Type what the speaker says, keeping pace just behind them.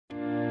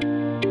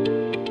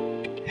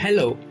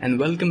Hello and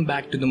welcome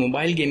back to the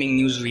Mobile Gaming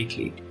News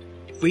Weekly.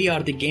 We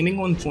are the Gaming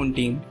on Phone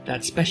team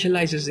that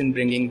specializes in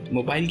bringing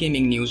mobile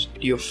gaming news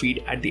to your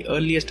feed at the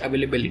earliest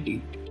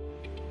availability.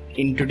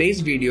 In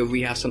today's video,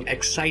 we have some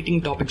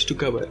exciting topics to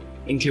cover,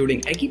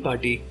 including Eggy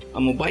Party,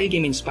 a mobile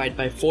game inspired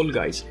by Fall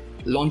Guys,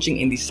 launching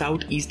in the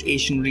Southeast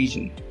Asian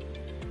region,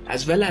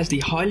 as well as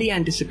the highly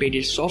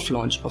anticipated soft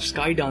launch of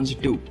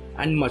Skydancer 2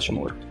 and much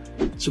more.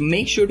 So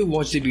make sure to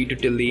watch the video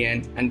till the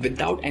end, and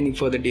without any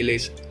further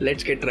delays,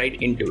 let's get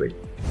right into it.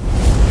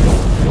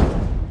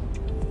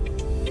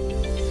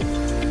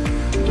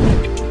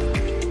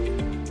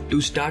 To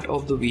start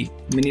off the week,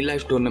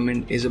 MiniLife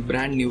Tournament is a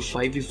brand new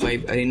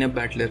 5v5 arena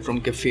battler from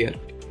Kefir,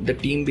 the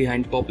team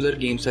behind popular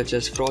games such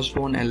as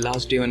Frostborn and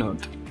Last Day on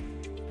Earth.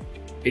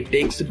 It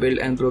takes the build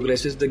and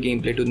progresses the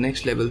gameplay to the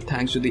next level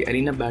thanks to the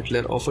arena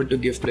battler offered to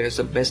give players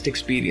the best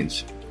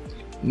experience.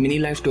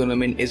 MiniLife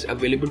Tournament is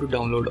available to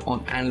download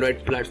on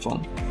Android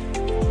platform.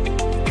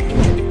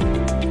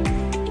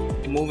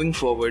 Moving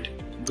forward,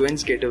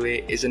 Gwen's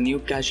Getaway is a new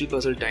casual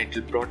puzzle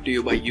title brought to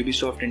you by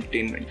Ubisoft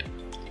Entertainment.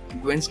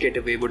 Gwen's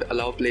Getaway would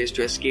allow players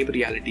to escape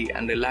reality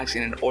and relax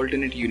in an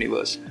alternate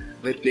universe,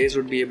 where players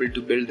would be able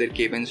to build their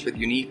cabins with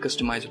unique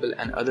customizable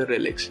and other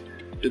relics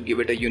to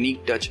give it a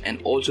unique touch,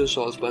 and also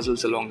solve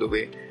puzzles along the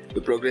way to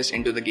progress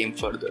into the game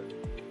further.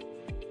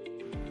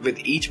 With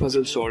each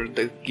puzzle solved,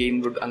 the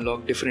game would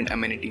unlock different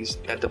amenities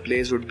that the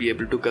players would be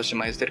able to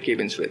customize their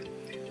cabins with.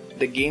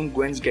 The game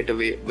Gwen's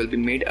Getaway will be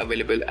made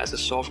available as a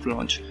soft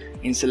launch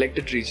in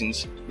selected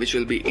regions, which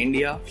will be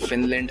India,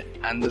 Finland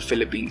and the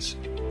Philippines.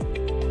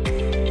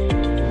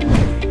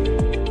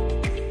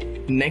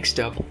 Next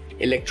up,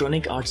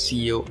 Electronic Arts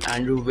CEO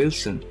Andrew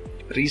Wilson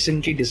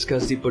recently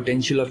discussed the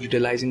potential of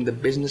utilizing the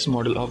business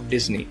model of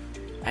Disney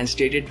and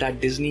stated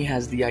that Disney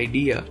has the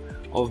idea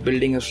of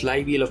building a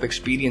flywheel of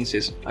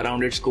experiences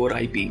around its core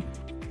IP.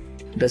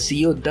 The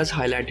CEO thus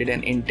highlighted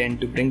an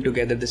intent to bring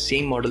together the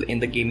same model in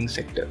the gaming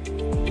sector.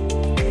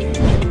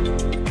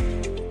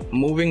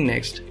 Moving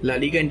next, La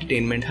Liga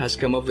Entertainment has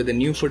come up with a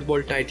new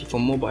football title for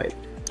mobile,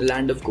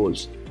 Land of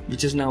Goals,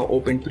 which is now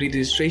open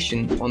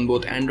pre-registration on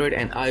both Android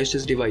and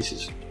iOS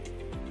devices.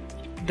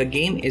 The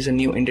game is a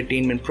new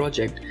entertainment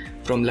project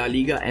from La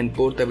Liga and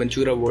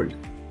Portaventura World.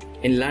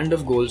 In Land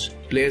of Goals,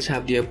 players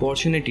have the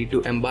opportunity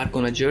to embark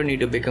on a journey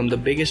to become the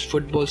biggest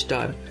football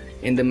star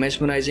in the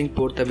mesmerizing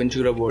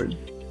Portaventura world.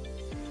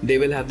 They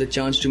will have the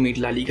chance to meet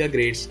La Liga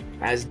greats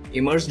as they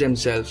immerse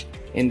themselves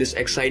in this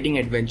exciting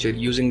adventure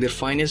using their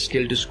finest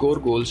skill to score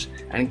goals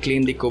and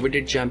claim the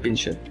coveted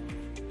championship.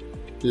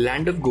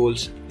 Land of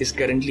Goals is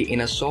currently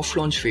in a soft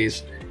launch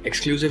phase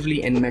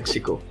exclusively in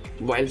Mexico,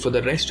 while for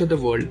the rest of the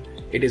world,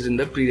 it is in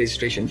the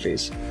pre-registration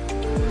phase.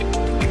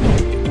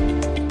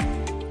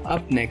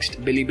 Up next,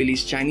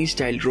 BILIBILI's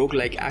Chinese-style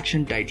roguelike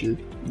action title,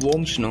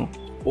 Warm Snow,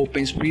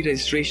 opens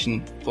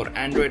pre-registration for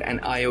Android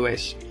and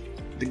iOS.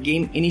 The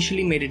game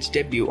initially made its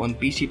debut on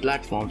PC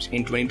platforms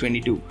in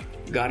 2022,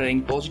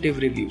 garnering positive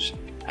reviews,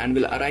 and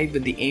will arrive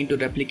with the aim to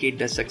replicate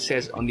that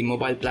success on the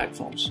mobile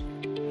platforms.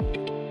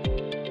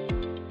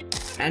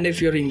 And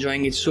if you're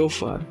enjoying it so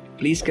far,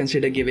 please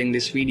consider giving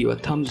this video a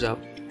thumbs up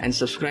and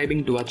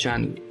subscribing to our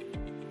channel.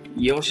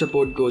 Your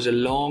support goes a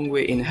long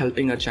way in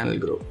helping our channel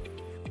grow.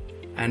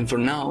 And for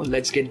now,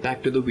 let's get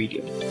back to the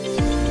video.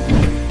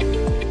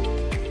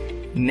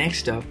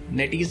 Next up,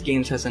 NetEase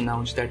Games has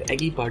announced that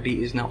Eggy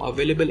Party is now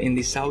available in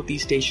the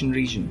Southeast Asian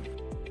region.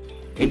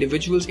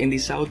 Individuals in the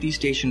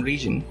Southeast Asian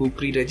region who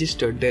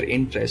pre-registered their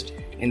interest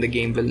in the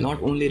game will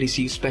not only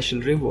receive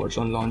special rewards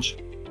on launch,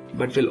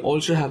 but will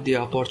also have the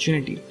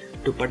opportunity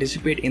to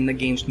participate in the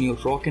game's new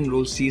rock and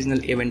roll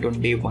seasonal event on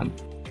day 1,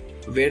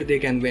 where they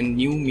can win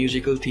new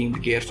musical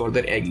themed gear for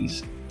their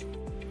Eggies.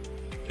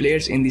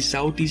 Players in the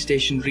Southeast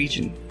Asian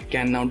region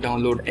can now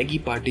download Eggy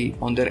Party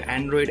on their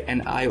Android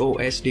and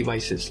iOS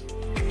devices.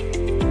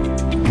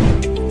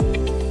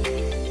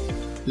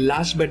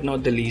 Last but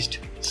not the least,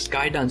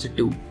 Skydancer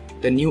 2,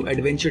 the new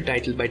adventure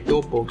title by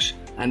Topbox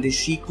and the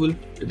sequel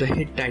to the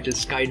hit title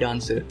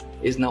Skydancer,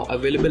 is now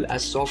available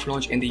as soft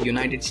launch in the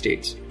United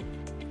States.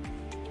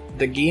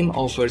 The game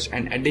offers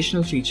an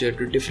additional feature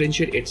to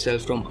differentiate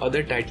itself from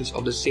other titles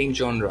of the same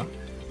genre,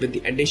 with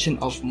the addition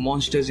of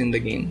monsters in the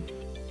game.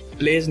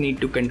 Players need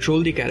to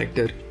control the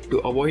character to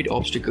avoid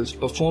obstacles,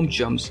 perform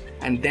jumps,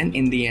 and then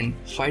in the end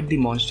fight the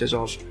monsters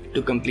off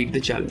to complete the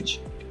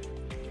challenge.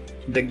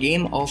 The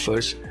game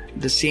offers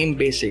the same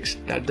basics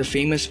that the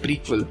famous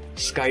prequel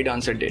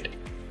Skydancer did,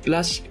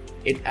 plus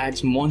it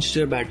adds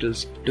monster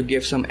battles to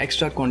give some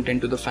extra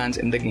content to the fans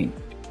in the game.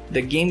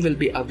 The game will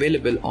be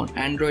available on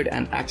Android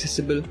and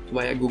accessible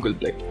via Google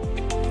Play.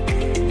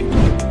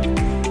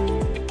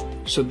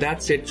 So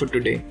that's it for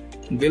today.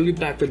 We'll be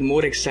back with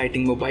more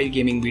exciting mobile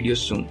gaming videos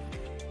soon.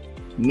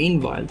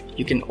 Meanwhile,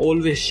 you can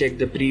always check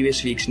the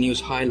previous week's news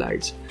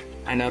highlights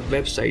and our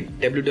website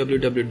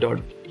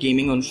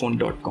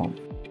www.gamingonphone.com.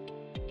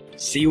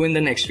 See you in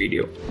the next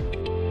video.